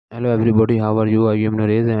Hello everybody, how are you? I am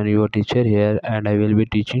Naresh and your teacher here, and I will be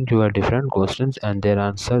teaching you a different questions and their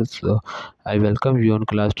answers. So I welcome you on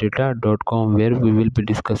classdata.com where we will be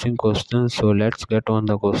discussing questions. So let's get on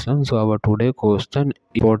the question. So our today question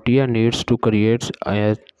is Portia needs to create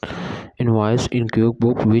an invoice in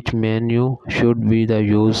QuickBooks. Which menu should be the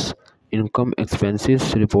use? Income,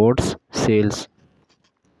 expenses, reports, sales.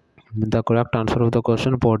 The correct answer of the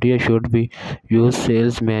question: Portia should be use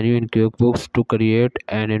sales menu in QuickBooks to create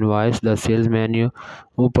an invoice. The sales menu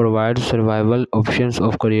who provides survival options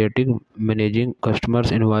of creating, managing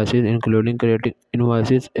customers' invoices, including creating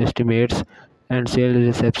invoices, estimates, and sales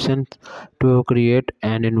reception. To create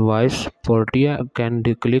an invoice, Portia can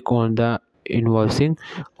click on the invoicing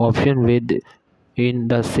option in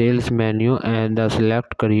the sales menu and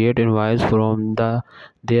select create invoice. From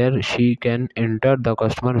there she can enter the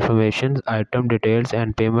customer information, item details,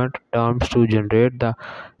 and payment terms to generate the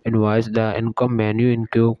invoice. The income menu in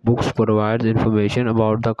QuickBooks provides information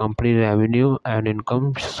about the company revenue and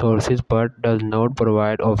income sources but does not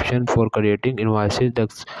provide option for creating invoices. The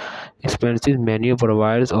expenses menu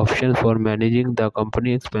provides options for managing the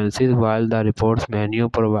company expenses, while the reports menu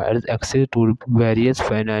provides access to various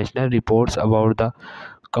financial reports about the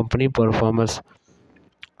company performance.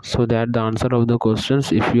 So that the answer of the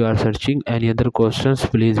questions. If you are searching any other questions,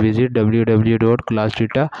 please visit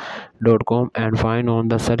www.classdata.com and find on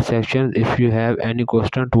the search section. If you have any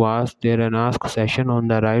question to ask, there an ask section on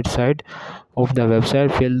the right side of the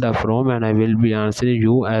website. Fill the form and I will be answering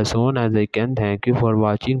you as soon as I can. Thank you for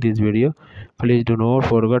watching this video. Please do not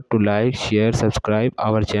forget to like, share, subscribe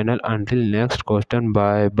our channel. Until next question,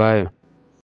 bye bye.